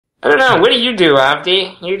I don't know. What do you do,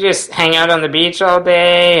 Avdi? You just hang out on the beach all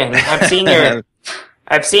day, and I've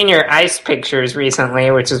seen your ice pictures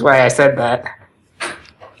recently, which is why I said that.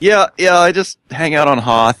 Yeah, I just hang out on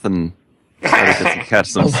Hoth and try to catch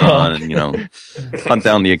some sun and, hunt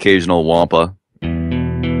down the occasional wampa.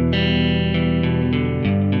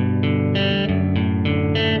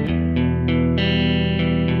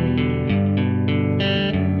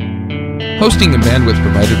 Hosting and bandwidth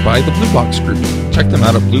provided by the Blue Box Group. Check them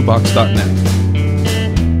out at bluebox.net.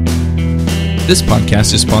 This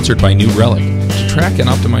podcast is sponsored by New Relic. To track and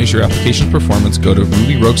optimize your application's performance, go to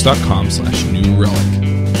rubyrogues.com/New Relic.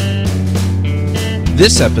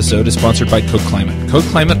 This episode is sponsored by CodeClimate.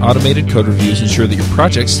 CodeClimate automated code reviews ensure that your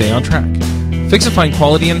projects stay on track. Fix and find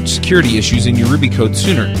quality and security issues in your Ruby code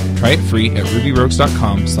sooner. Try it free at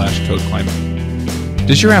rubyrogues.com/CodeClimate.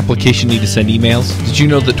 Does your application need to send emails? Did you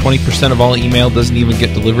know that 20% of all email doesn't even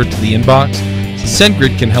get delivered to the inbox?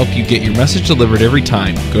 SendGrid can help you get your message delivered every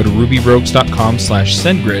time. Go to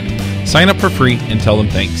rubyrogues.com/SendGrid, sign up for free, and tell them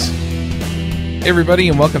thanks. Hey everybody,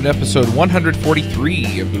 and welcome to episode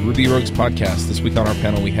 143 of the Ruby Rogues podcast. This week on our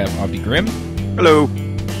panel we have Avdi Grimm. Hello.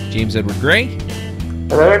 James Edward Gray.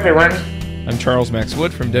 Hello, everyone. I'm Charles Max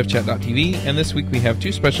Wood from devchat.tv, and this week we have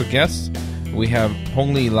two special guests. We have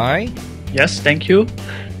Hongli Lai. Yes, thank you.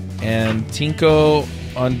 And Tinco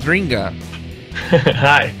Andringa.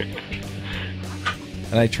 Hi.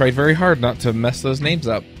 And I tried very hard not to mess those names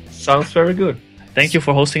up. Sounds very good. Thank you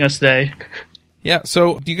for hosting us today. Yeah,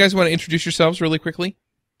 so do you guys want to introduce yourselves really quickly?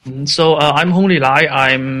 So I'm Hongli Lai.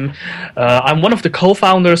 I'm one of the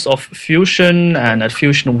co-founders of Phusion, and at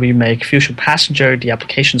Phusion we make Phusion Passenger, the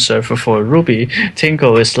application server for Ruby.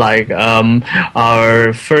 Tinco is like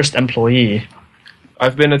our first employee.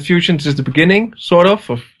 I've been at Phusion since the beginning, sort of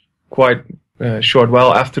quite a short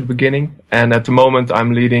while after the beginning. And at the moment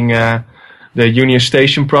I'm leading the Union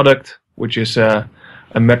Station product, which is a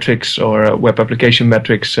metrics or a web application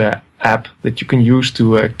metrics app that you can use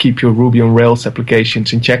to keep your Ruby on Rails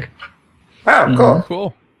applications in check. Wow, cool.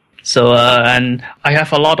 Cool. So, and I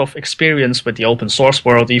have a lot of experience with the open source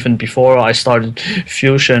world even before I started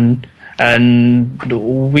Phusion. And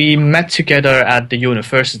we met together at the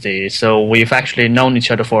university, so we've actually known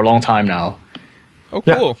each other for a long time now. Oh,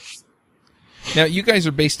 cool. Yeah. Now, you guys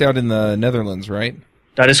are based out in the Netherlands, right?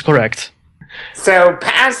 That is correct. So,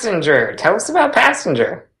 Passenger. Tell us about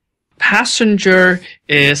Passenger. Passenger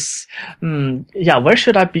is, where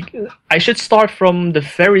should I be? I should start from the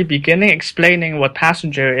very beginning, explaining what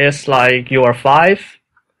Passenger is like you are 5.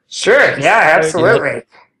 Sure, yeah, absolutely.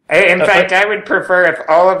 In fact, I would prefer if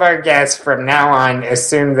all of our guests from now on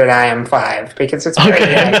assume that I am 5, because it's very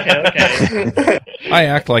okay. I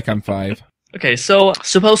act like I'm 5. Okay, so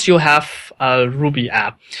suppose you have a Ruby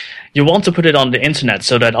app. You want to put it on the internet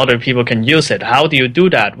so that other people can use it. How do you do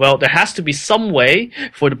that? Well, there has to be some way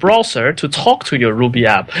for the browser to talk to your Ruby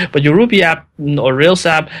app. But your Ruby app or Rails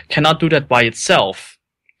app cannot do that by itself.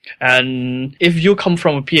 And if you come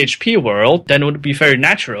from a PHP world, then it would be very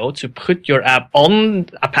natural to put your app on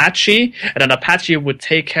Apache, and then Apache would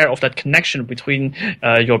take care of that connection between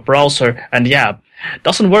your browser and the app.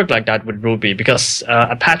 Doesn't work like that with Ruby because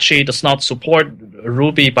Apache does not support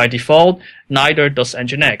Ruby by default, neither does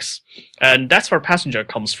Nginx. And that's where Passenger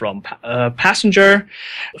comes from. Passenger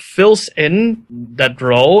fills in that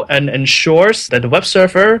role and ensures that the web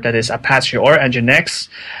server, that is Apache or Nginx,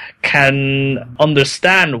 can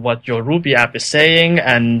understand what your Ruby app is saying,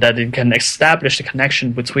 and that it can establish the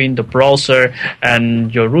connection between the browser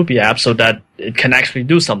and your Ruby app so that it can actually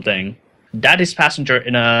do something. That is Passenger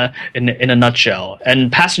in a nutshell.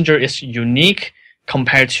 And Passenger is unique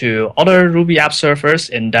compared to other Ruby app servers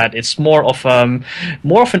in that it's more of an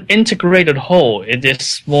integrated whole. It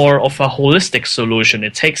is more of a holistic solution.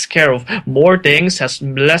 It takes care of more things, has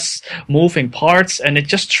less moving parts, and it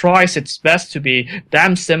just tries its best to be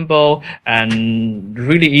damn simple and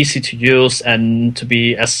really easy to use and to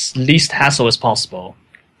be as least hassle as possible.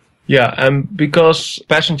 Yeah, and because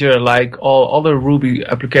Passenger, like all other Ruby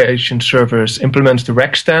application servers, implements the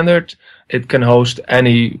REC standard, it can host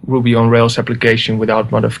any Ruby on Rails application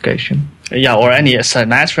without modification. Yeah, or any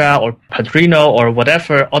Sinatra or Padrino or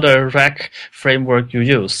whatever other REC framework you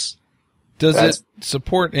use. Does it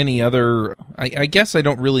support any other... I guess I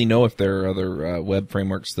don't really know if there are other web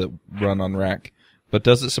frameworks that run on REC, but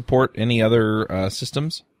does it support any other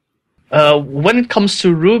systems? When it comes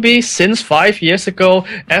to Ruby, since 5 years ago,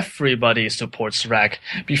 everybody supports Rag.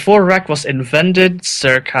 Before Rag was invented,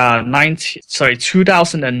 circa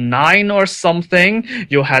 2009 or something,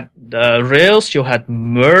 you had Rails, you had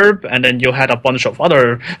MERB, and then you had a bunch of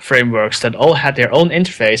other frameworks that all had their own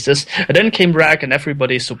interfaces. And then came Rag, and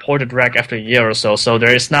everybody supported Rag after a year or so. So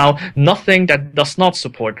there is now nothing that does not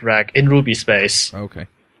support Rag in Ruby space. Okay.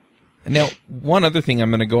 Now, one other thing, I'm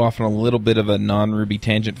going to go off on a little bit of a non-Ruby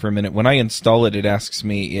tangent for a minute. When I install it, it asks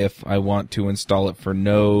me if I want to install it for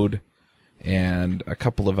Node and a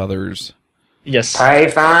couple of others. Yes.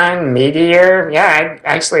 Python, Meteor. Yeah, I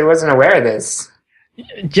actually wasn't aware of this.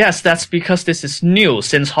 Yes, that's because this is new.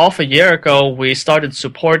 Since half a year ago, we started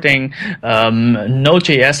supporting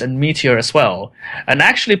Node.js and Meteor as well. And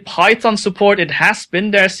actually, Python support, it has been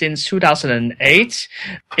there since 2008.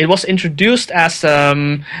 It was introduced as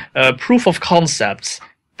a proof of concept.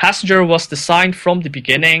 Passenger was designed from the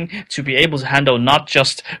beginning to be able to handle not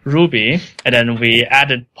just Ruby, and then we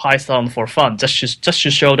added Python for fun, just to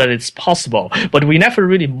show that it's possible. But we never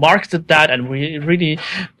really marketed that, and we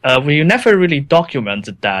never really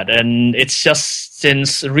documented that. And it's just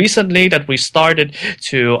since recently that we started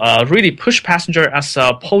to really push Passenger as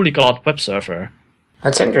a polyglot web server.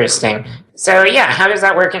 That's interesting. So yeah, how does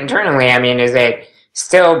that work internally? I mean, is it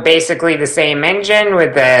still basically the same engine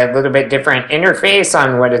with a little bit different interface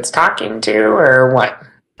on what it's talking to, or what?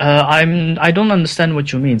 I don't understand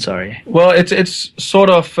what you mean. Sorry. Well, it's sort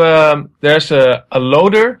of there's a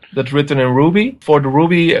loader that's written in Ruby for the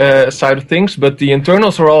Ruby side of things, but the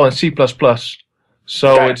internals are all in C++.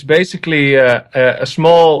 So Okay. it's basically a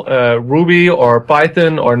small Ruby or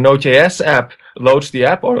Python or Node.js app loads the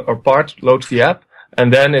app, or part loads the app.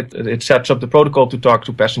 And then it sets up the protocol to talk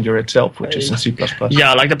to Passenger itself, which is in C++.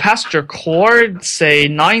 Yeah, like the Passenger core, say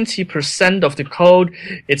 90% of the code,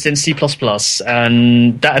 it's in C++.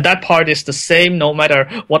 And that part is the same no matter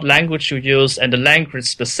what language you use, and the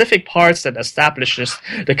language-specific parts that establishes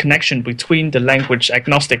the connection between the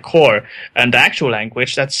language-agnostic core and the actual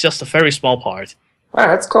language, that's just a very small part. Wow,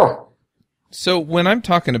 that's cool. So when I'm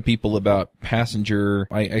talking to people about Passenger,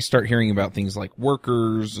 I start hearing about things like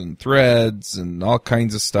workers and threads and all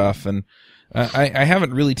kinds of stuff. And I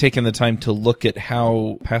haven't really taken the time to look at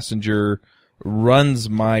how Passenger runs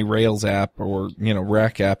my Rails app or,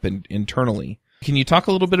 Rack app internally. Can you talk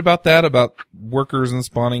a little bit about that, about workers and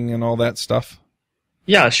spawning and all that stuff?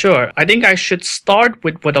 Yeah, sure. I think I should start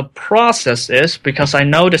with what a process is, because I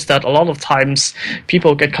noticed that a lot of times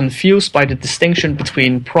people get confused by the distinction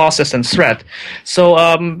between process and thread. So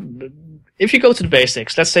if you go to the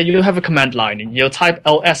basics, let's say you have a command line and you type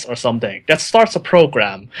ls or something, that starts a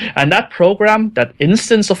program. And that program, that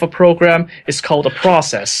instance of a program, is called a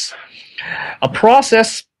process. A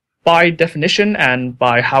process, by definition and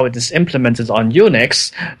by how it is implemented on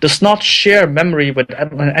Unix, does not share memory with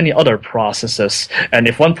any other processes. And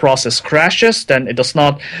if one process crashes, then it does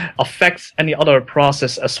not affect any other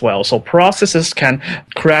process as well. So processes can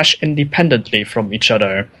crash independently from each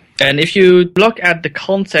other. And if you look at the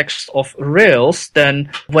context of Rails,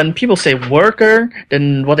 then when people say worker,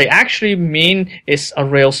 then what they actually mean is a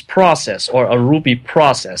Rails process or a Ruby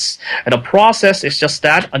process. And a process is just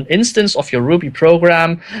that, an instance of your Ruby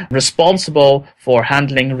program responsible for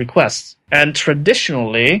handling requests. And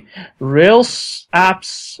traditionally, Rails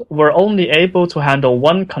apps were only able to handle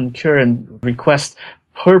one concurrent request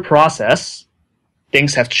per process.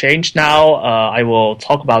 Things have changed now. I will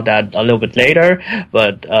talk about that a little bit later,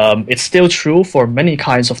 but it's still true for many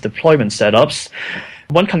kinds of deployment setups.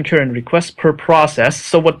 One concurrent request per process.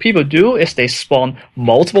 So what people do is they spawn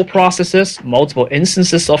multiple processes, multiple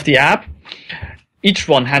instances of the app, each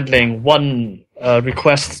one handling one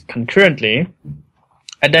request concurrently.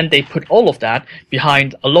 And then they put all of that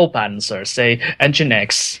behind a load balancer, say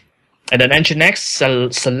Nginx. And then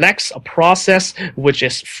Nginx selects a process which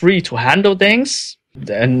is free to handle things,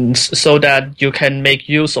 and so that you can make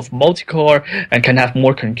use of multi-core and can have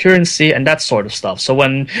more concurrency and that sort of stuff. So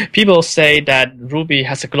when people say that Ruby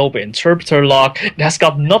has a global interpreter lock, it has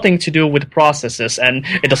got nothing to do with processes, and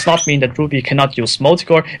it does not mean that Ruby cannot use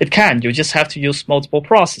multi-core. It can. You just have to use multiple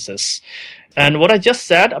processes. And what I just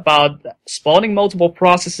said about spawning multiple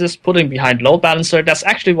processes, putting behind load balancer, that's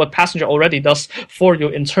actually what Passenger already does for you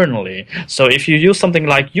internally. So if you use something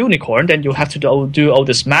like Unicorn, then you have to do all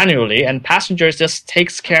this manually, and Passenger just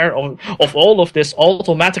takes care of all of this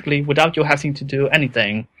automatically without you having to do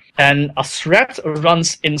anything. And a thread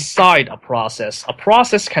runs inside a process. A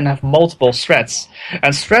process can have multiple threads,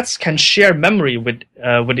 and threads can share memory with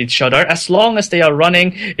each other as long as they are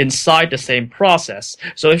running inside the same process.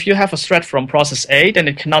 So if you have a thread from process A, then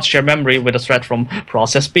it cannot share memory with a thread from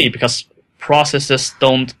process B, because processes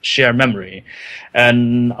don't share memory.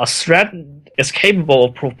 And a thread is capable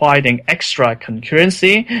of providing extra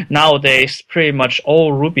concurrency. Nowadays, pretty much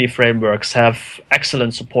all Ruby frameworks have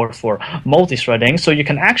excellent support for multi-threading. So you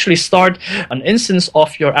can actually start an instance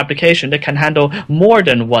of your application that can handle more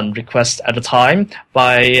than one request at a time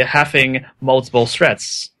by having multiple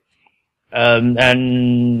threads.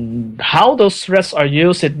 And how those threads are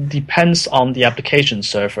used, it depends on the application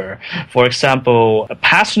server. For example,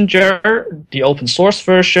 Passenger, the open source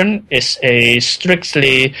version, is a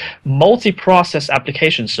strictly multi-process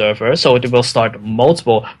application server, so it will start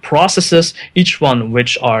multiple processes, each one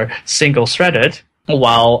which are single-threaded.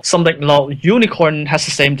 While something like Unicorn has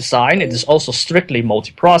the same design, it is also strictly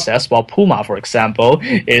multi-process, while Puma, for example,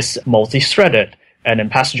 is multi-threaded. And in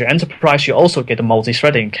Passenger Enterprise, you also get the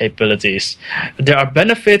multi-threading capabilities. There are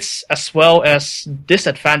benefits as well as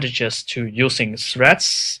disadvantages to using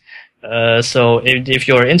threads. So if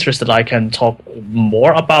you're interested, I can talk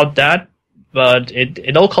more about that. But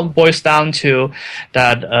it all boils down to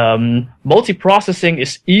that multiprocessing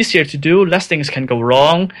is easier to do, less things can go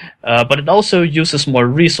wrong, but it also uses more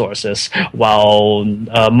resources. While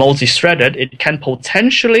multi-threaded, it can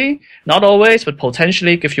potentially, not always, but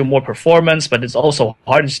potentially give you more performance, but it's also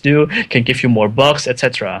harder to do, can give you more bugs,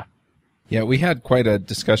 etc. Yeah, we had quite a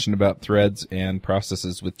discussion about threads and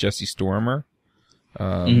processes with Jesse Stormer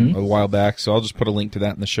a while back, so I'll just put a link to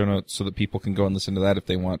that in the show notes so that people can go and listen to that if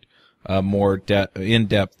they want more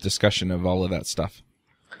in-depth discussion of all of that stuff.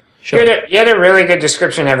 Sure. You had a really good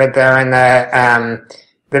description of it, though, and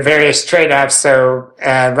the various trade-offs. So,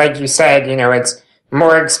 like you said, it's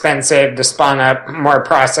more expensive to spawn up more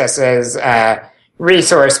processes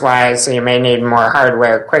resource-wise, so you may need more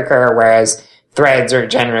hardware quicker, whereas threads are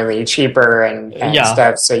generally cheaper and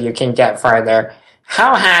stuff, so you can get farther.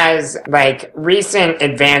 How has, recent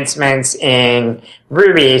advancements in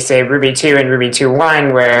Ruby, say Ruby 2 and Ruby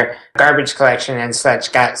 2.1, where garbage collection and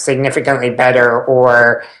such got significantly better,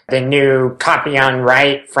 or the new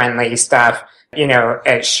copy-on-write friendly stuff,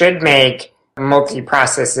 it should make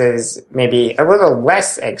multi-processes maybe a little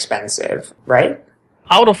less expensive, right?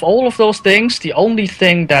 Out of all of those things, the only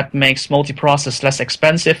thing that makes multi-process less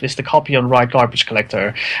expensive is the copy-on-write garbage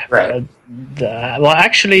collector. Right.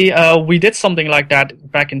 We did something like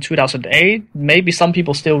that back in 2008. Maybe some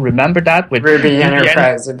people still remember that with Ruby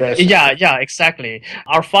Enterprise Edition. Yeah, exactly.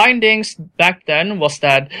 Our findings back then was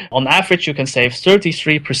that on average you can save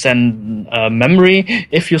 33% memory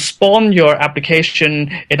if you spawn your application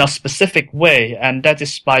in a specific way, and that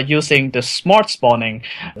is by using the smart spawning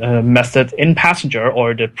method in Passenger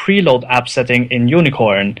or the preload app setting in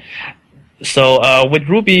Unicorn. So with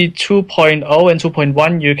Ruby 2.0 and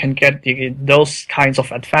 2.1, you can get those kinds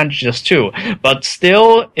of advantages too. But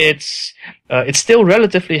still, it's still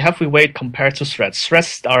relatively heavyweight compared to threads.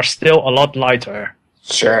 Threads are still a lot lighter.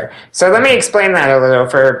 Sure. So let me explain that a little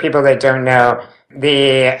for people that don't know.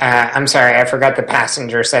 I'm sorry, I forgot the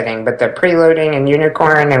passenger setting, but the preloading in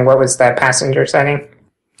Unicorn, and what was the passenger setting?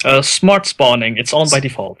 Smart spawning. It's on by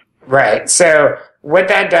default. Right. So what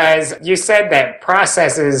that does, you said that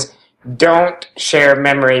processes don't share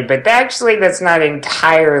memory, but that's not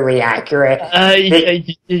entirely accurate.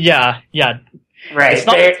 Yeah. Right. It's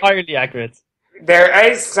not entirely accurate. There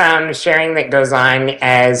is some sharing that goes on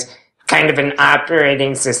as kind of an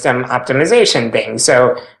operating system optimization thing.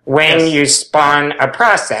 So when you spawn a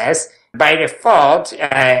process, by default,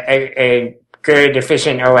 a good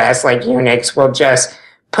efficient OS like Unix will just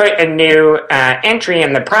put a new entry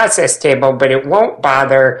in the process table, but it won't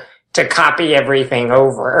bother to copy everything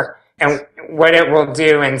over. And what it will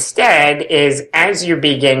do instead is, as you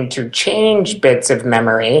begin to change bits of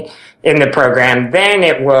memory in the program, then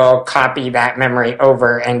it will copy that memory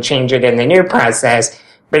over and change it in the new process.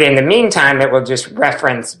 But in the meantime, it will just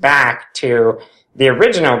reference back to the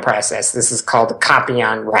original process. This is called copy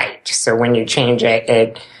on write. So when you change it,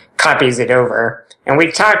 it copies it over. And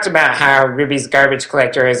we've talked about how Ruby's garbage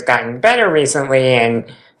collector has gotten better recently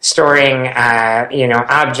in storing,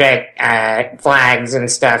 object flags and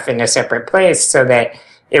stuff in a separate place so that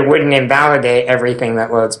it wouldn't invalidate everything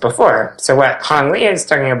that loads before. So what Hongli is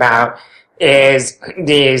talking about is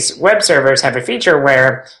these web servers have a feature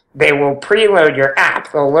where they will preload your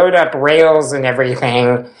app. They'll load up Rails and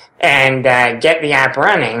everything and get the app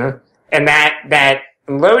running. And that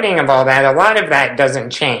loading of all that, a lot of that doesn't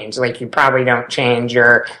change. Like, you probably don't change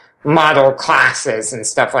your model classes and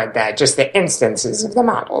stuff like that, just the instances of the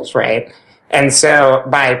models, right? And so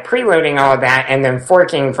by preloading all of that and then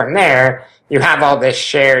forking from there, you have all this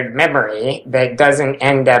shared memory that doesn't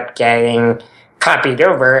end up getting copied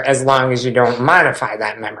over as long as you don't modify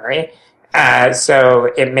that memory.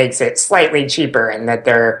 So it makes it slightly cheaper in that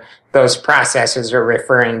they're those processes are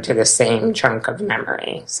referring to the same chunk of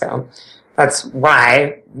memory. So that's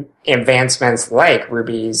why advancements like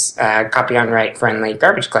Ruby's copy on write friendly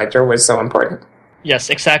garbage collector was so important. Yes,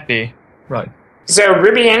 exactly. Right. So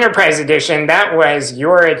Ruby Enterprise Edition, that was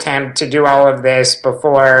your attempt to do all of this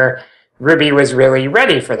before Ruby was really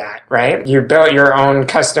ready for that, right? You built your own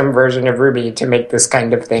custom version of Ruby to make this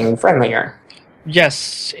kind of thing friendlier.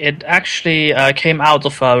 Yes, it actually came out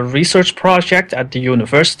of a research project at the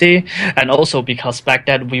university, and also because back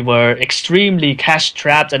then we were extremely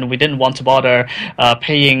cash-strapped and we didn't want to bother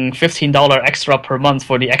paying $15 extra per month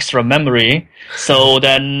for the extra memory. So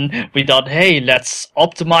then we thought, hey, let's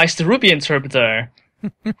optimize the Ruby interpreter.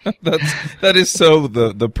 That is so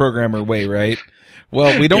the programmer way, right?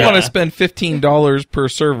 Well, we don't want to spend $15 per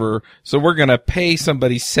server, so we're going to pay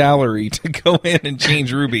somebody's salary to go in and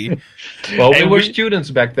change Ruby. Well, we were students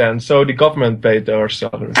back then, so the government paid our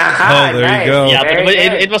salaries. Aha, Oh, there you go. Yeah, but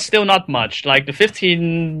it was still not much. Like the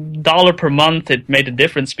 $15 per month, it made a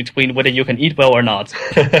difference between whether you can eat well or not.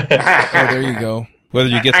 Oh, there you go. Whether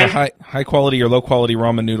you get the high quality or low quality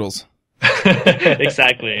ramen noodles.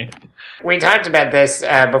 Exactly. We talked about this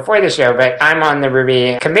before the show, but I'm on the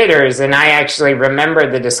Ruby committers, and I actually remember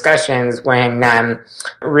the discussions when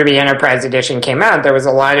Ruby Enterprise Edition came out. There was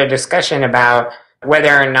a lot of discussion about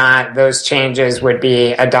whether or not those changes would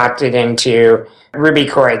be adopted into Ruby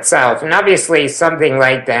core itself. And obviously something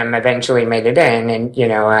like them eventually made it in,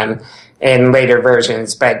 and in later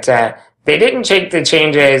versions, but they didn't take the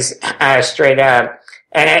changes straight up.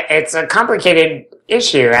 And it's a complicated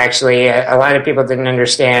issue, actually. A lot of people didn't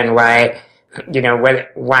understand why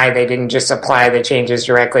they didn't just apply the changes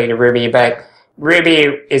directly to Ruby. But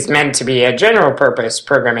Ruby is meant to be a general purpose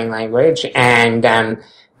programming language, and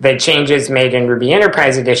the changes made in Ruby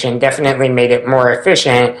Enterprise Edition definitely made it more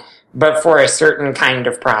efficient, but for a certain kind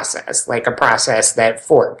of process, like a process that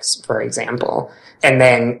forks, for example, and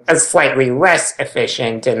then a slightly less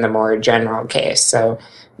efficient in the more general case. So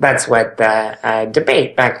that's what the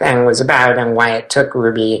debate back then was about, and why it took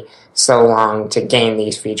Ruby so long to gain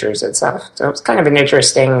these features itself. So it's kind of an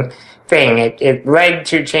interesting thing. It led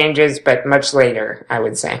to changes, but much later, I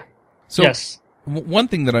would say. So yes. One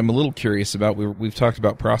thing that I'm a little curious about, we've talked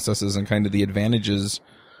about processes and kind of the advantages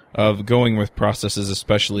of going with processes,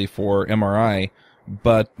 especially for MRI,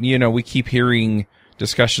 but, we keep hearing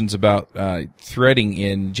discussions about threading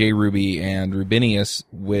in JRuby and Rubinius,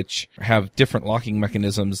 which have different locking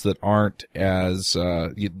mechanisms that aren't as,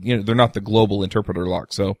 they're not the global interpreter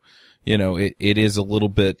lock. So, it is a little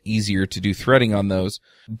bit easier to do threading on those.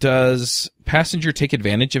 Does Passenger take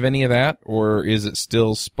advantage of any of that, or is it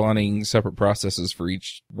still spawning separate processes for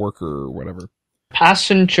each worker or whatever?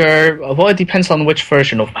 Passenger, well, it depends on which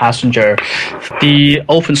version of Passenger. The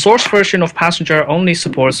open source version of Passenger only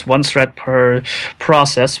supports one thread per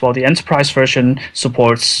process, while the enterprise version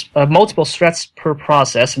supports multiple threads per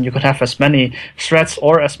process, and you could have as many threads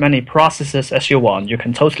or as many processes as you want. You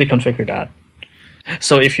can totally configure that.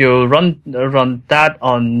 So if you run that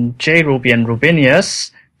on JRuby and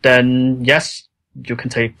Rubinius, then yes, you can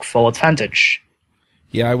take full advantage.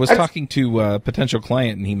 Yeah, I was talking to a potential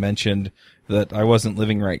client, and he mentioned that I wasn't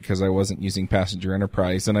living right because I wasn't using Passenger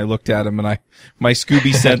Enterprise, and I looked at him, and my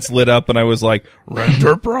Scooby sense lit up, and I was like,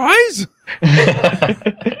 Renterprise?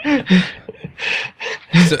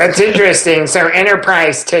 That's interesting. So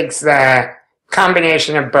Enterprise takes the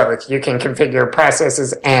combination of both. You can configure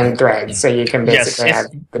processes and threads, so you can basically have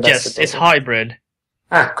the best of both. Yes, it's hybrid.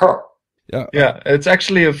 Ah, cool. Yeah, it's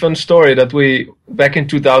actually a fun story that back in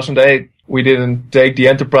 2008, we didn't take the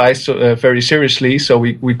Enterprise very seriously, so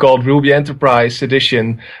we called Ruby Enterprise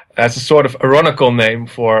Edition as a sort of ironical name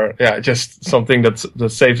for just something that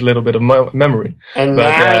saves a little bit of memory. And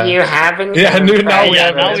now you have an now we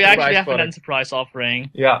actually have an Enterprise offering.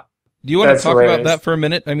 Yeah. Do you want to talk about that for a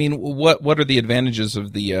minute? I mean, what are the advantages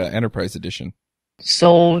of the Enterprise Edition?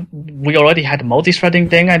 So we already had the multi-threading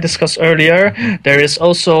thing I discussed earlier. There is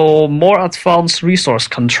also more advanced resource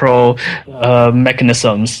control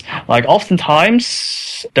mechanisms. Like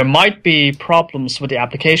oftentimes there might be problems with the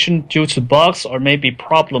application due to bugs, or maybe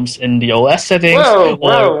problems in the OS settings.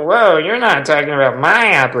 Whoa! You're not talking about my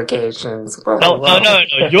applications. No.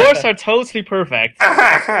 Yours are totally perfect.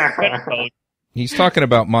 He's talking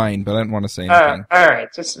about mine, but I didn't want to say anything. All right,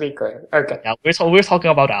 just to be clear. Okay. Yeah, we're talking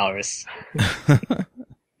about ours.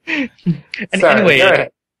 Anyway,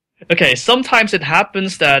 okay, sometimes it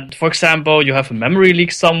happens that, for example, you have a memory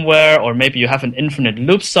leak somewhere, or maybe you have an infinite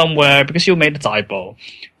loop somewhere because you made a typo.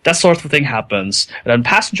 that sort of thing happens. And then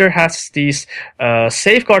passenger has these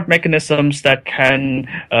safeguard mechanisms that can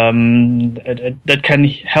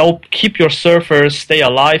help keep your server stay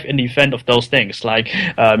alive in the event of those things. Like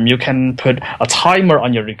you can put a timer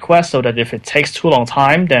on your request so that if it takes too long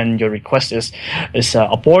time, then your request is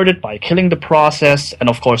aborted by killing the process, and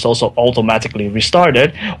of course also automatically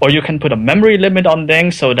restarted. Or you can put a memory limit on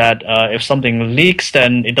things so that if something leaks,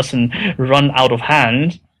 then it doesn't run out of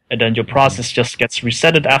hand, and then your process just gets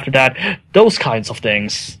resetted after that. Those kinds of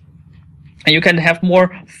things. And you can have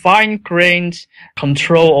more fine-grained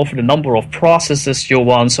control over the number of processes you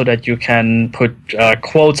want, so that you can put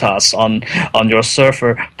quotas on your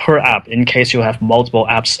server per app in case you have multiple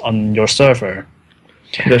apps on your server.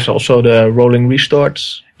 There's also the rolling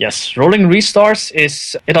restarts. Yes, rolling restarts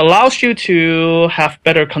it allows you to have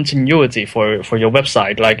better continuity for your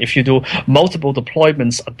website. Like if you do multiple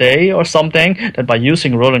deployments a day or something, then by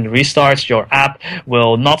using rolling restarts, your app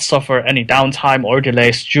will not suffer any downtime or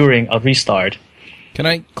delays during a restart. Can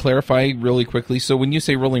I clarify really quickly? So when you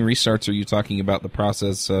say rolling restarts, are you talking about the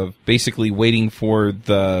process of basically waiting for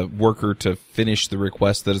the worker to finish the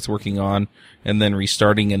request that it's working on and then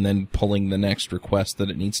restarting and then pulling the next request that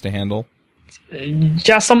it needs to handle?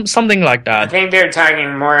 Yeah, something like I that. think they're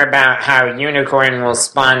talking more about how Unicorn will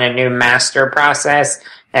spawn a new master process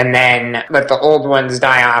and then let the old ones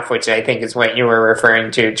die off, which I think is what you were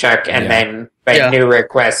referring to, Chuck, and then new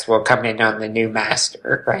requests will come in on the new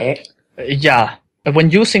master, right? Yeah.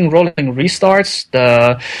 When using rolling restarts,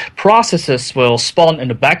 the processes will spawn in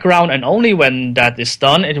the background, and only when that is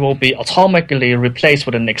done, it will be automatically replaced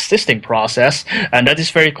with an existing process, and that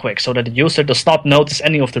is very quick, so that the user does not notice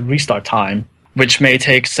any of the restart time, which may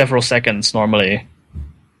take several seconds normally.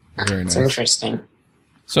 Very nice. It's interesting.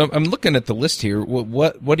 So I'm looking at the list here.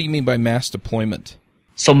 What do you mean by mass deployment?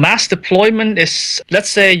 So mass deployment is,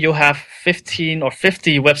 let's say you have 15 or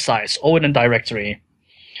 50 websites all in a directory,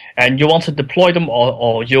 and you want to deploy them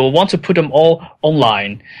or you want to put them all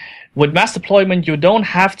online. With mass deployment, you don't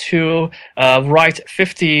have to write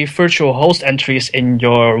 50 virtual host entries in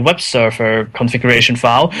your web server configuration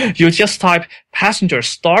file. You just type passenger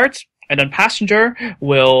start, and then passenger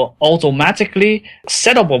will automatically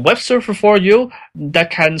set up a web server for you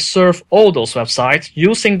that can serve all those websites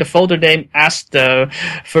using the folder name as the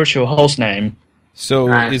virtual host name. So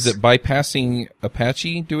Nice. is it bypassing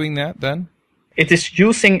Apache doing that then? It is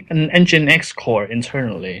using an Nginx core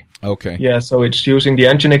internally. Okay. Yeah, so it's using the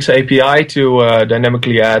Nginx API to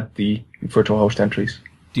dynamically add the virtual host entries.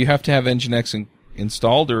 Do you have to have Nginx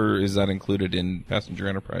installed, or is that included in Passenger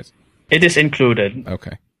Enterprise? It is included.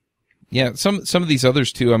 Okay. Yeah, some of these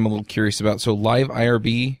others too I'm a little curious about. So live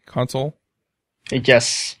IRB console?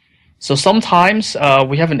 Yes. So sometimes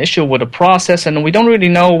we have an issue with a process and we don't really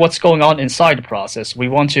know what's going on inside the process. We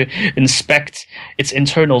want to inspect its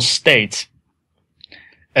internal state.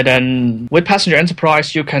 And then with Passenger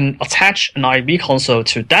Enterprise, you can attach an IRB console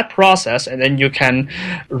to that process, and then you can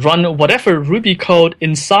run whatever Ruby code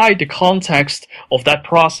inside the context of that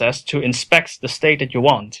process to inspect the state that you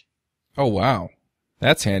want. Oh, wow.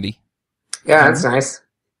 That's handy. Yeah, that's nice.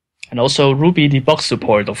 And also Ruby debug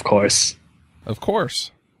support, of course. Of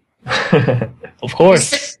course. Of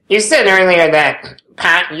course. You said earlier that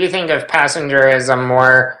you think of Passenger as a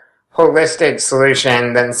more holistic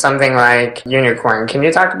solution than something like Unicorn. Can you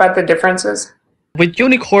talk about the differences? With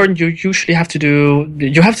Unicorn, you usually have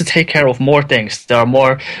to take care of more things. There are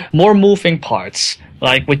more moving parts.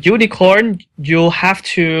 Like with Unicorn, you have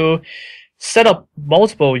to set up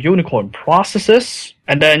multiple Unicorn processes,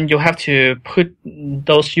 and then you have to put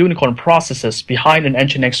those Unicorn processes behind an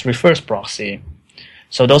Nginx reverse proxy.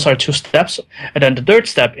 So those are 2 steps. And then the third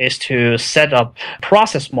step is to set up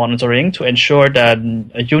process monitoring to ensure that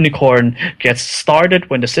a Unicorn gets started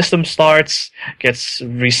when the system starts, gets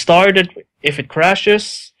restarted if it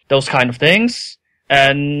crashes, those kind of things.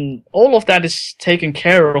 And all of that is taken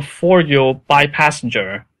care of for you by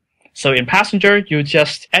Passenger. So in Passenger, you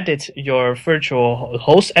just edit your virtual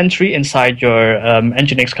host entry inside your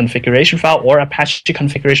Nginx configuration file or Apache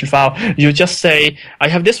configuration file. You just say, I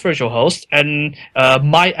have this virtual host and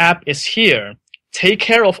my app is here. Take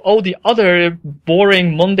care of all the other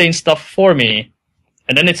boring, mundane stuff for me.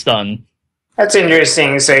 And then it's done. That's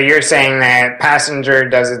interesting. So you're saying that Passenger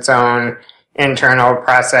does its own internal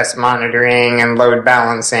process monitoring and load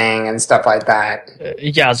balancing and stuff like that.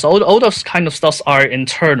 Yeah, so all those kind of stuff are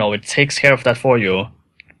internal. It takes care of that for you.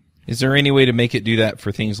 Is there any way to make it do that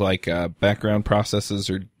for things like background processes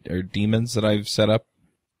or daemons that I've set up?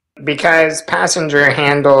 Because Passenger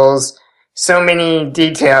handles so many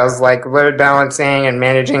details like load balancing and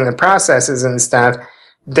managing the processes and stuff,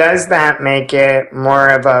 does that make it more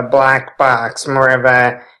of a black box, more of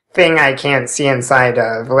a thing I can't see inside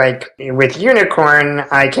of. Like with Unicorn,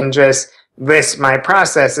 I can just list my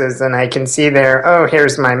processes and I can see there, oh,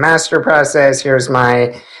 here's my master process, here's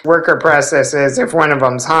my worker processes. If one of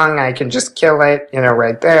them's hung, I can just kill it,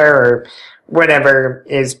 right there, or whatever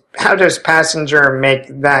is. How does Passenger make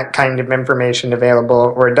that kind of information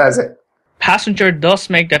available, or does it? Passenger does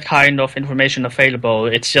make that kind of information available.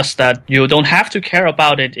 It's just that you don't have to care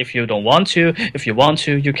about it if you don't want to. If you want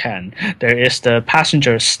to, you can. There is the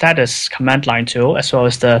passenger status command line tool, as well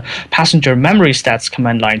as the passenger memory stats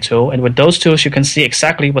command line tool. And with those tools, you can see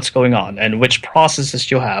exactly what's going on and which processes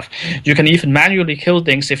you have. You can even manually kill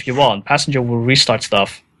things if you want. Passenger will restart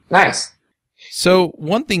stuff. Nice. So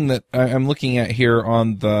one thing that I'm looking at here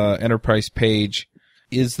on the Enterprise page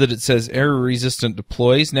is that it says error-resistant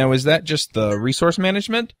deploys. Now, is that just the resource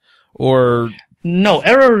management, or? No,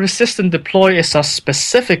 error-resistant deploy is a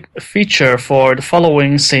specific feature for the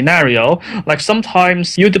following scenario. Like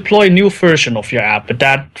sometimes you deploy a new version of your app, but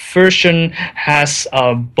that version has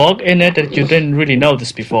a bug in it that you didn't really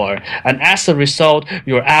notice before. And as a result,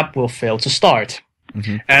 your app will fail to start.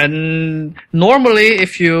 Mm-hmm. And normally,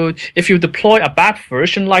 if you deploy a bad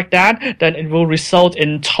version like that, then it will result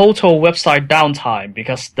in total website downtime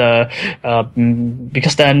because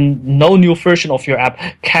then no new version of your app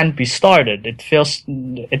can be started. It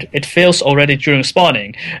fails already during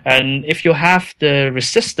spawning. And if you have the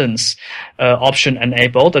resistance option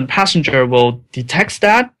enabled, then Passenger will detect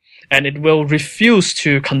that, and it will refuse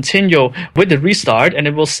to continue with the restart, and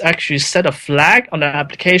it will actually set a flag on the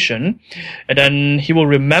application, and then he will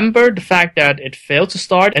remember the fact that it failed to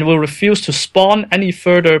start and will refuse to spawn any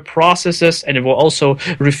further processes, and it will also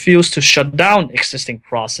refuse to shut down existing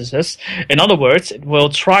processes. In other words, it will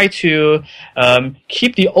try to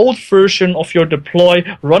keep the old version of your deploy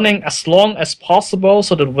running as long as possible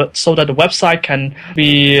so that the website can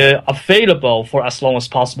be available for as long as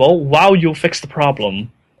possible while you fix the problem.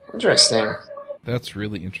 Interesting. That's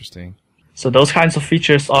really interesting. So those kinds of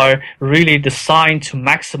features are really designed to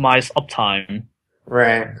maximize uptime.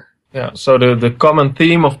 Right. Yeah. So the common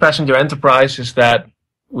theme of Passenger Enterprise is that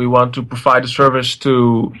we want to provide a service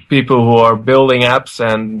to people who are building apps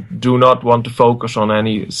and do not want to focus on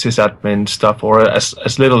any sysadmin stuff, or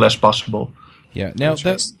as little as possible. Yeah. Now,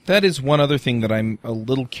 that is one other thing that I'm a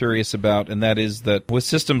little curious about, and that is that with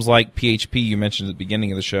systems like PHP, you mentioned at the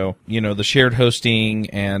beginning of the show, the shared hosting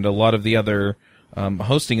and a lot of the other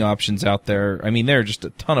hosting options out there, I mean, there are just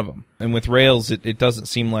a ton of them. And with Rails, it doesn't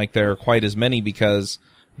seem like there are quite as many because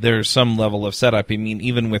there's some level of setup. I mean,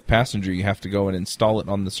 even with Passenger, you have to go and install it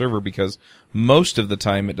on the server because most of the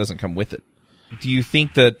time it doesn't come with it. Do you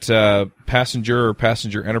think that Passenger or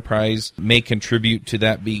Passenger Enterprise may contribute to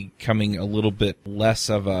that becoming a little bit less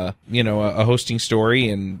of a hosting story,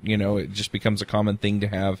 and it just becomes a common thing to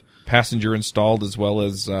have Passenger installed as well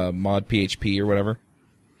as mod PHP or whatever?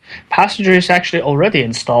 Passenger is actually already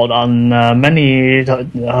installed on many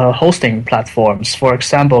hosting platforms. For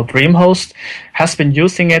example, DreamHost has been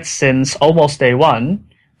using it since almost day one.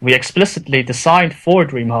 We explicitly designed for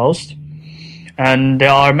DreamHost. And there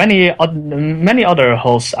are many other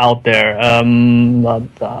hosts out there.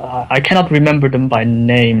 I cannot remember them by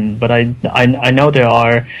name, but I know there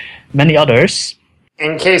are many others.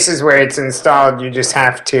 In cases where it's installed, you just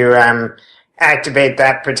have to activate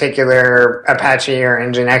that particular Apache or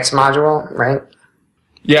Nginx module, right?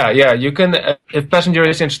 Yeah. You can, if Passenger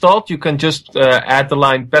is installed, you can just add the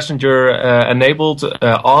line Passenger enabled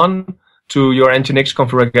on to your Nginx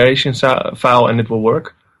configuration file, and it will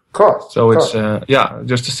work. Cool. So it's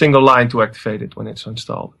just a single line to activate it when it's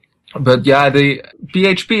installed. But yeah, the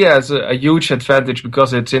PHP has a huge advantage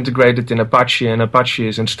because it's integrated in Apache, and Apache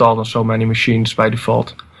is installed on so many machines by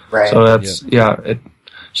default. Right. So that's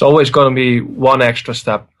it's always going to be one extra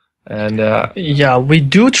step. And we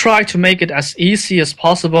do try to make it as easy as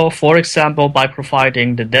possible. For example, by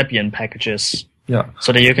providing the Debian packages. Yeah.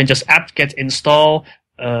 So that you can just apt-get install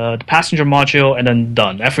the Passenger module, and then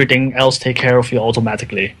done. Everything else take care of you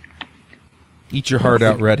automatically. Eat your heart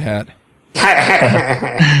out, Red Hat.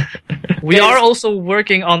 We are also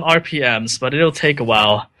working on RPMs, but it'll take a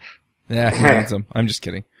while. Yeah, he needs them. I'm just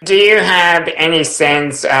kidding. Do you have any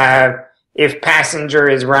sense if Passenger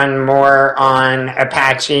is run more on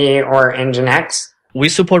Apache or Nginx? We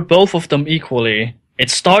support both of them equally. It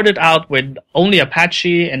started out with only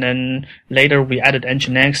Apache, and then later we added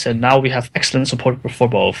Nginx, and now we have excellent support for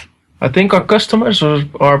both. I think our customers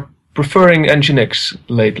are preferring Nginx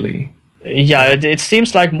lately. Yeah, it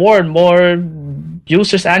seems like more and more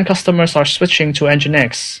users and customers are switching to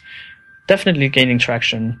Nginx. Definitely gaining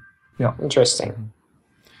traction. Yeah. Interesting.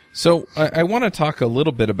 So I want to talk a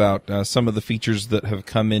little bit about some of the features that have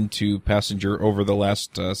come into Passenger over the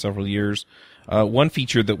last several years. One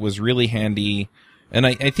feature that was really handy, and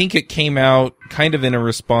I think it came out kind of in a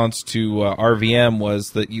response to RVM,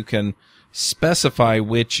 was that you can specify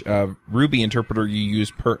which Ruby interpreter you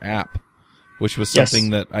use per app, which was something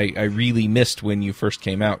that I really missed when you first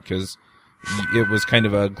came out, because it was kind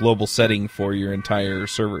of a global setting for your entire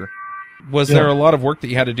server. Was there a lot of work that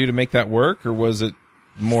you had to do to make that work, or was it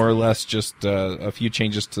more or less just a few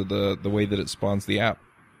changes to the way that it spawns the app?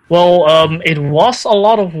 Well, it was a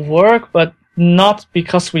lot of work, but not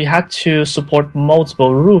because we had to support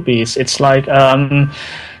multiple Rubies. It's like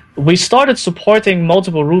we started supporting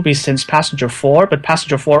multiple Rubies since Passenger 4, but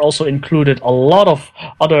Passenger 4 also included a lot of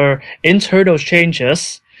other internal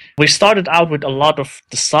changes. We started out with a lot of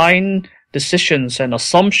design decisions and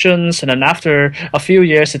assumptions, and then after a few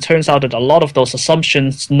years, it turns out that a lot of those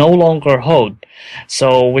assumptions no longer hold.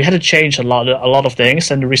 So we had to change a lot of things,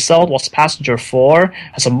 and the result was Passenger 4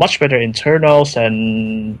 has a much better internals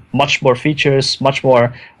and much more features, much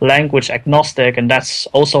more language agnostic, and that's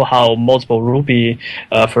also how multiple Ruby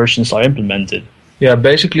versions are implemented. Yeah,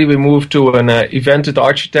 basically we moved to an evented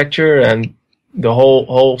architecture, and the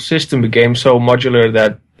whole system became so modular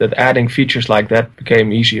that adding features like that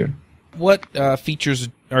became easier. What features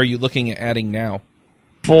are you looking at adding now?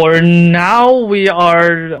 For now, we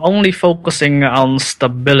are only focusing on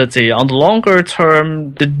stability. On the longer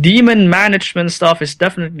term, the daemon management stuff is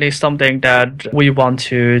definitely something that we want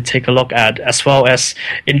to take a look at, as well as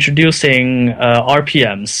introducing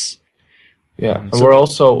RPMs. Yeah, and we're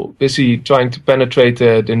also busy trying to penetrate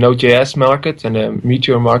the Node.js market and the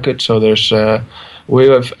Meteor market. So there's we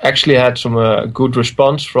have actually had some good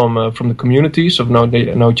response from the communities of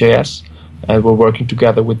Node.js, and we're working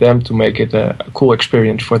together with them to make it a cool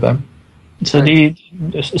experience for them. So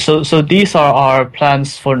these are our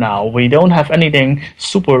plans for now. We don't have anything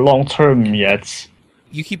super long term yet.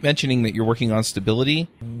 You keep mentioning that you're working on stability.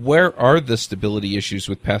 Where are the stability issues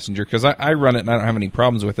with Passenger? Because I run it and I don't have any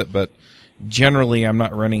problems with it, but generally I'm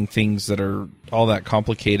not running things that are all that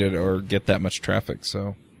complicated or get that much traffic.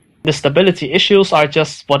 So the stability issues are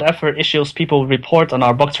just whatever issues people report on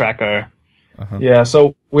our bug tracker. Yeah,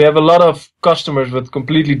 so we have a lot of customers with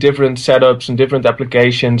completely different setups and different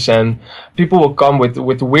applications, and people will come with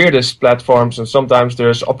the weirdest platforms, and sometimes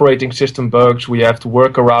there's operating system bugs we have to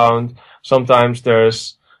work around. Sometimes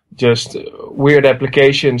there's just weird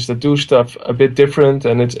applications that do stuff a bit different,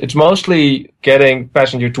 and it's mostly getting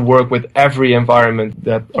Passenger to work with every environment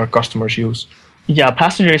that our customers use. Yeah,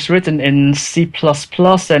 Passenger is written in C++,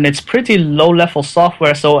 and it's pretty low-level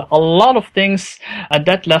software, so a lot of things at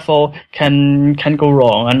that level can go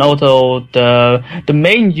wrong. And although the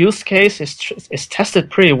main use case is tested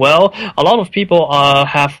pretty well, a lot of people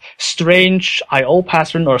have strange I/O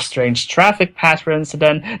pattern or strange traffic patterns, and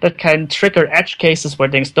then that can trigger edge cases where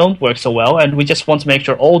things don't work so well, and we just want to make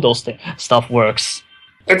sure all those stuff works.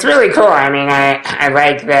 It's really cool. I mean, I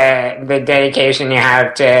like the dedication you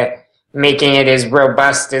have to making it as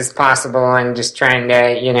robust as possible and just trying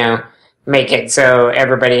to, make it so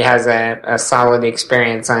everybody has a solid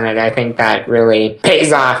experience on it. I think that really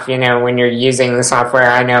pays off, when you're using the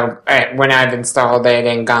software. I know when I've installed it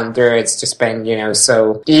and gone through, it's just been,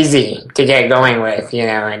 so easy to get going with,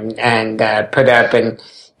 and put up. And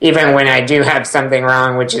even when I do have something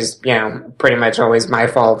wrong, which is, pretty much always my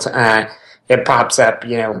fault, it pops up,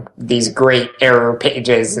 these great error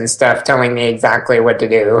pages and stuff telling me exactly what to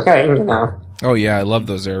do, Oh, yeah, I love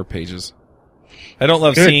those error pages. I don't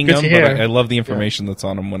love seeing them, but I love the information that's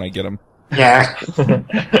on them when I get them. Yeah.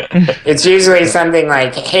 It's usually something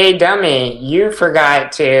like, hey, dummy, you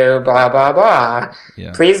forgot to blah, blah, blah.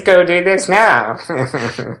 Yeah. Please go do this now.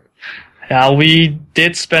 Yeah, we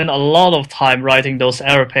did spend a lot of time writing those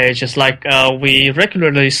error pages. Like, we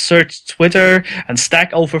regularly search Twitter and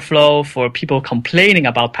Stack Overflow for people complaining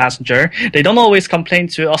about Passenger. They don't always complain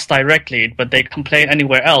to us directly, but they complain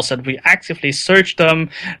anywhere else. And we actively search them,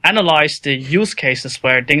 analyze the use cases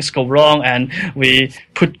where things go wrong, and we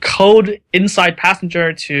put code inside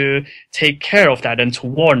Passenger to take care of that and to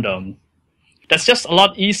warn them. That's just a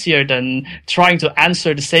lot easier than trying to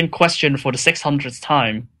answer the same question for the 600th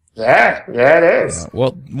time. Yeah, it is.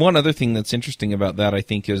 Well, one other thing that's interesting about that, I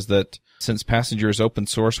think, is that since Passenger is open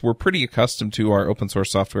source, we're pretty accustomed to our open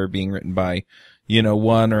source software being written by,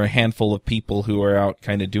 one or a handful of people who are out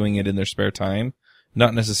kind of doing it in their spare time,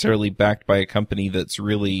 not necessarily backed by a company that's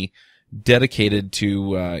really dedicated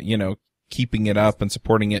to, keeping it up and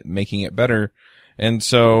supporting it and making it better. And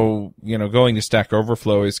so, going to Stack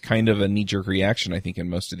Overflow is kind of a knee-jerk reaction, I think, in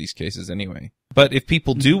most of these cases anyway. But if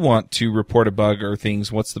people do want to report a bug or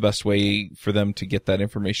things, what's the best way for them to get that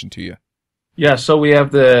information to you? Yeah, so we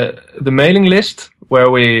have the mailing list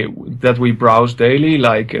where we browse daily,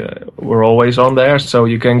 like we're always on there, so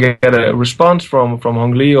you can get a response from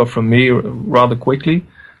Hongli or from me rather quickly.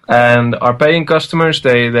 And our paying customers,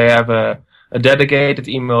 they have a dedicated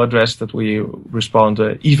email address that we respond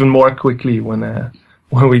even more quickly when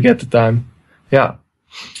we get the time. Yeah.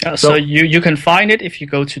 Yeah, so you can find it if you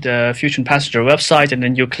go to the Phusion Passenger website and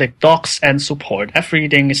then you click Docs and Support.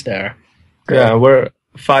 Everything is there. Yeah, we're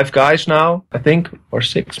 5 guys now, I think, or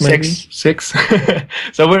 6 maybe. 6.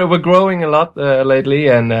 So we're growing a lot lately,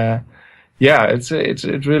 and it's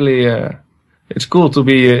really it's cool to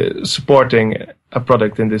be supporting a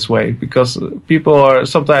product in this way, because people are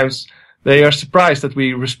sometimes they are surprised that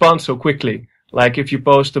we respond so quickly. Like if you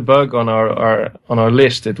post a bug on our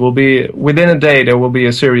list, it will be within a day there will be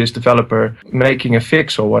a serious developer making a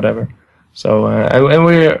fix or whatever. So and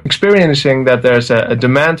we're experiencing that there's a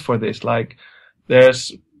demand for this. Like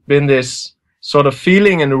there's been this sort of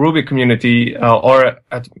feeling in the Ruby community or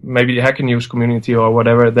at maybe the Hacker News community or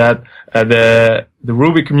whatever, that the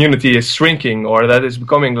Ruby community is shrinking or that it's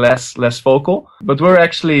becoming less vocal. But we're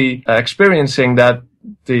actually experiencing that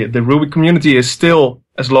the Ruby community is still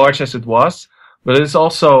as large as it was, but it's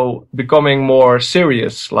also becoming more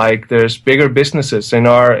serious. Like there's bigger businesses in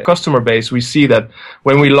our customer base. We see that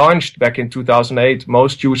when we launched back in 2008,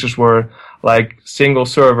 most users were like single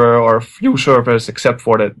server or few servers, except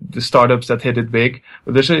for the startups that hit it big.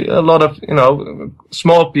 But there's a lot of,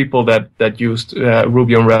 small people that used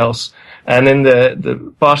Ruby on Rails. And in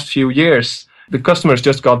the past few years, the customers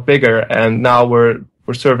just got bigger, and now we're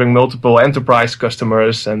serving multiple enterprise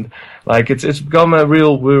customers, and like it's become a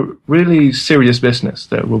really serious business,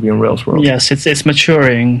 the Ruby on Rails world. Yes, it's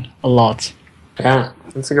maturing a lot. Yeah,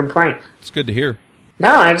 that's a good point. It's good to hear.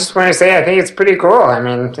 No, I just want to say I think it's pretty cool. I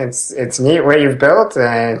mean, it's neat what you've built.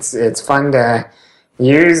 It's fun to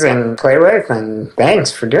use and play with, and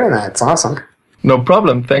thanks for doing that. It's awesome. No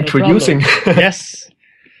problem. Thanks for using. Yes,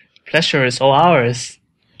 pleasure is all ours.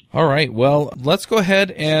 All right, well, let's go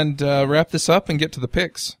ahead and wrap this up and get to the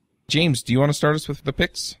picks. James, do you want to start us with the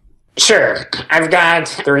picks? Sure. I've got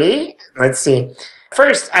 3. Let's see.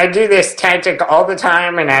 First, I do this tactic all the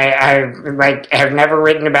time, and I have never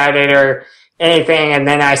written about it or anything, and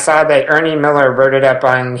then I saw that Ernie Miller wrote it up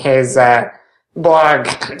on his blog.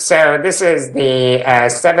 So this is the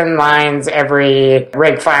 7 lines every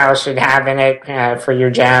rig file should have in it for your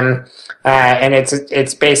gem. And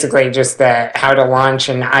it's basically just how to launch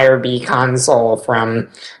an IRB console from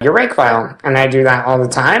your rig file. And I do that all the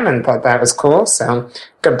time and thought that was cool. So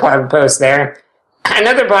good blog post there.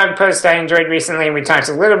 Another blog post I enjoyed recently, we talked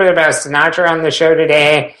a little bit about Sinatra on the show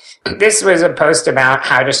today. This was a post about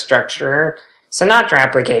how to structure Sinatra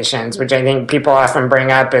applications, which I think people often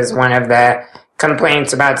bring up as one of the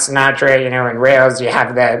complaints about Sinatra. In Rails, you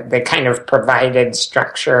have the kind of provided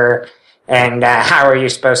structure, and how are you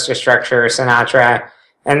supposed to structure Sinatra?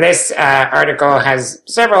 And this article has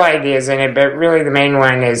several ideas in it, but really the main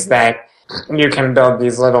one is that you can build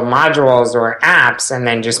these little modules or apps and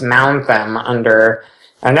then just mount them under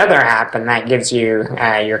another app, and that gives you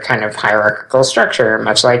your kind of hierarchical structure,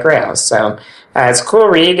 much like Rails. So it's a cool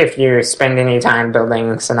read if you spend any time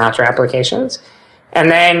building Sinatra applications. And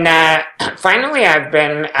then finally, I've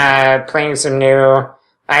been playing some new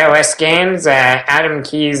iOS games. Adam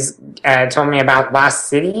Keys told me about Lost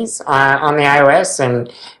Cities on the iOS, and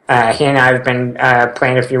he and I have been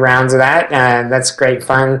playing a few rounds of that. That's great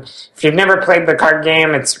fun. If you've never played the card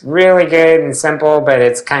game, it's really good and simple, but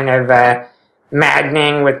it's kind of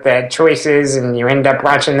maddening with the choices, and you end up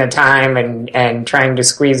watching the time and trying to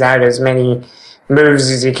squeeze out as many moves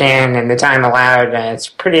as you can in the time allowed. It's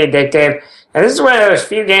pretty addictive. And this is one of those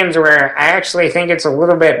few games where I actually think it's a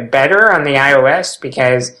little bit better on the iOS,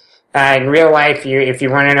 because in real life, if you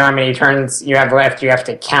want to know how many turns you have left, you have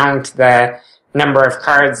to count the number of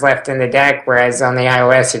cards left in the deck, whereas on the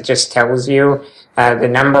iOS, it just tells you the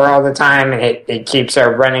number all the time, and it keeps a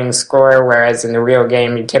running score, whereas in the real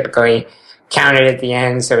game, you typically count it at the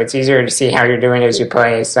end, so it's easier to see how you're doing as you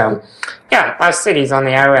play. So, yeah, Lost Cities on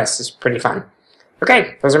the iOS is pretty fun.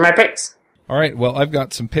 Okay, those are my picks. All right, well, I've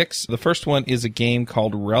got some picks. The first one is a game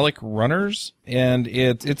called Relic Runners, and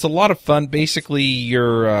it's a lot of fun. Basically,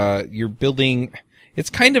 you're building. It's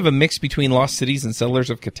kind of a mix between Lost Cities and Settlers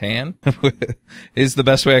of Catan, is the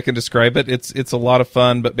best way I can describe it. It's a lot of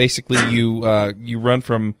fun, but basically you run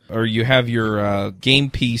from, or you have your game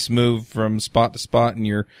piece move from spot to spot, and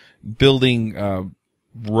you're building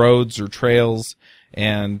roads or trails.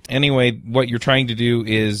 And anyway, what you're trying to do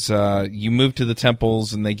is you move to the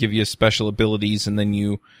temples, and they give you special abilities, and then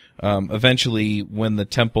you eventually, when the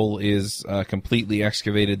temple is completely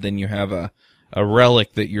excavated, then you have a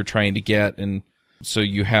relic that you're trying to get, and so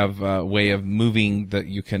you have a way of moving that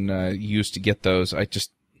you can use to get those.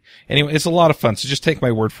 Anyway, it's a lot of fun, so just take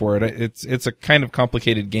my word for it. It's a kind of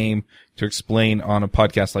complicated game to explain on a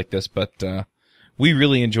podcast like this, but we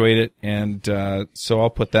really enjoyed it, and so I'll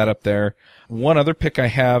put that up there. One other pick I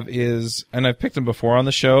have is, and I've picked them before on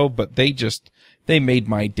the show, but they made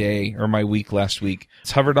my day or my week last week.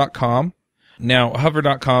 It's hover.com. Now,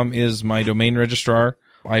 hover.com is my domain registrar.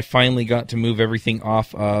 I finally got to move everything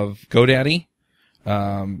off of GoDaddy.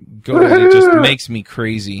 GoDaddy just makes me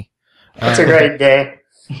crazy. It's a great day.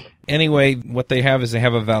 Anyway, what they have is they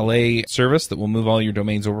have a valet service that will move all your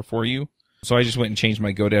domains over for you. So I just went and changed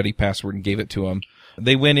my GoDaddy password and gave it to them.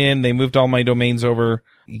 They went in, they moved all my domains over.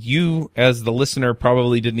 You, as the listener,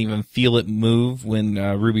 probably didn't even feel it move when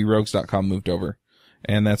rubyrogues.com moved over.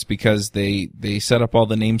 And that's because they set up all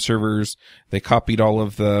the name servers, they copied all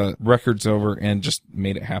of the records over, and just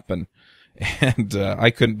made it happen. And I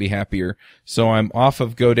couldn't be happier. So I'm off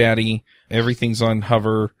of GoDaddy. Everything's on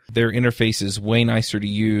Hover. Their interface is way nicer to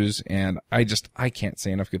use, and I can't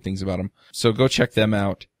say enough good things about them. So go check them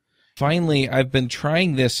out. Finally, I've been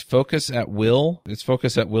trying this Focus at Will. It's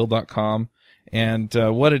focusatwill.com. And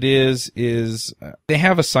what it is they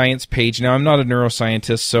have a science page. Now, I'm not a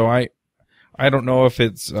neuroscientist, so I don't know if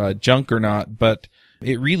it's junk or not, but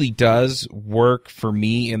it really does work for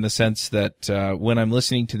me in the sense that when I'm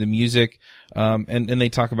listening to the music, and they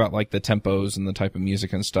talk about like the tempos and the type of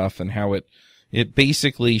music and stuff, and how it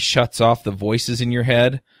basically shuts off the voices in your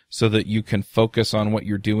head so that you can focus on what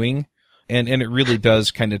you're doing. And it really does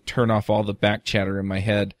kind of turn off all the back chatter in my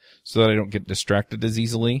head so that I don't get distracted as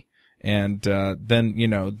easily. And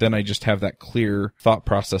then I just have that clear thought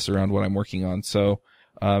process around what I'm working on. So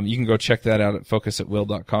you can go check that out at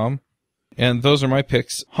focusatwill.com. And those are my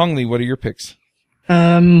picks. Hongli, what are your picks?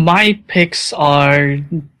 My picks are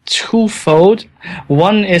twofold.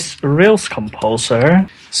 One is Rails Composer.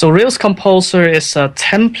 So Rails Composer is a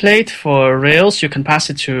template for Rails. You can pass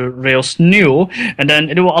it to Rails New, and then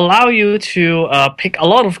it will allow you to pick a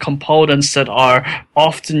lot of components that are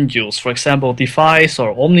often used. For example, Device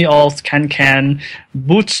or OmniAuth, CanCan,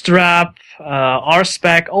 Bootstrap,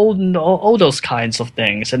 RSpec, all those kinds of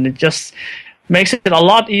things. And it just makes it a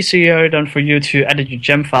lot easier than for you to edit your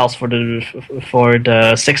gem files for the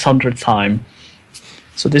 600th time.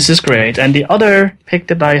 So this is great. And the other pick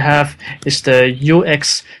that I have is the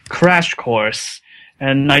UX Crash Course.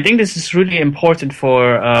 And I think this is really important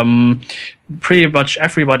for pretty much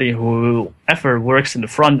everybody who ever works in the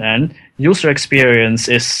front end. User experience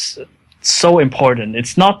is so important.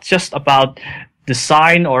 It's not just about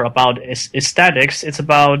design or about aesthetics. It's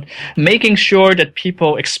about making sure that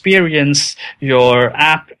people experience your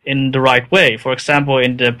app in the right way. For example,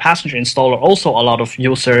 in the passenger installer, also a lot of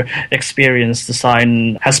user experience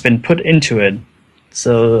design has been put into it.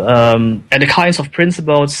 So, and the kinds of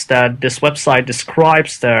principles that this website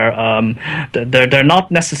describes, they're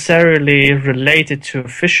not necessarily related to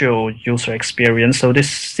visual user experience. So this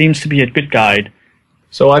seems to be a good guide.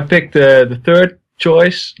 So I picked the third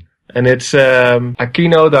choice. And it's a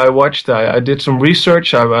keynote I watched. I did some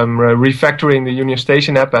research. I'm refactoring the Union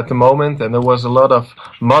Station app at the moment, and there was a lot of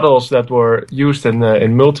models that were used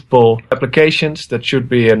in multiple applications that should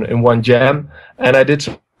be in one gem. And I did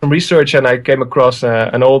some research, and I came across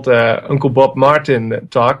an old Uncle Bob Martin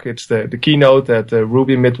talk. It's the keynote at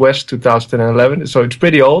Ruby Midwest 2011. So it's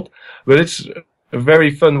pretty old, but it's a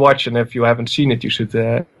very fun watch, and if you haven't seen it, you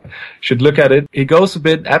should look at it. He goes a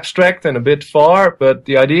bit abstract and a bit far, but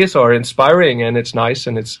the ideas are inspiring, and it's nice,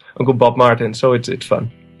 and it's Uncle Bob Martin, so it's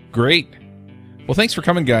fun. Great. Well, thanks for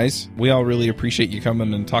coming, guys. We all really appreciate you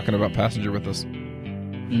coming and talking about Passenger with us.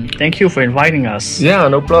 Thank you for inviting us. Yeah,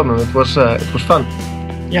 no problem. It was fun.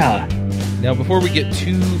 Yeah. Now, before we get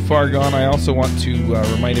too far gone, I also want to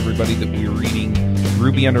remind everybody that we're reading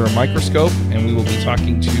Ruby Under a Microscope, and we will be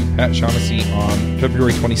talking to Pat Shaughnessy on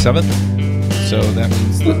February 27th. So that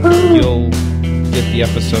means that you'll get the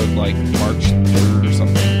episode like March 3rd or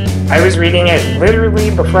something. I was reading it literally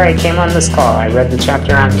before I came on this call. I read the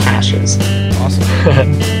chapter on caches. Awesome.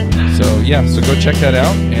 So go check that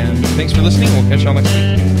out, and thanks for listening. We'll catch y'all next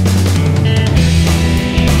week.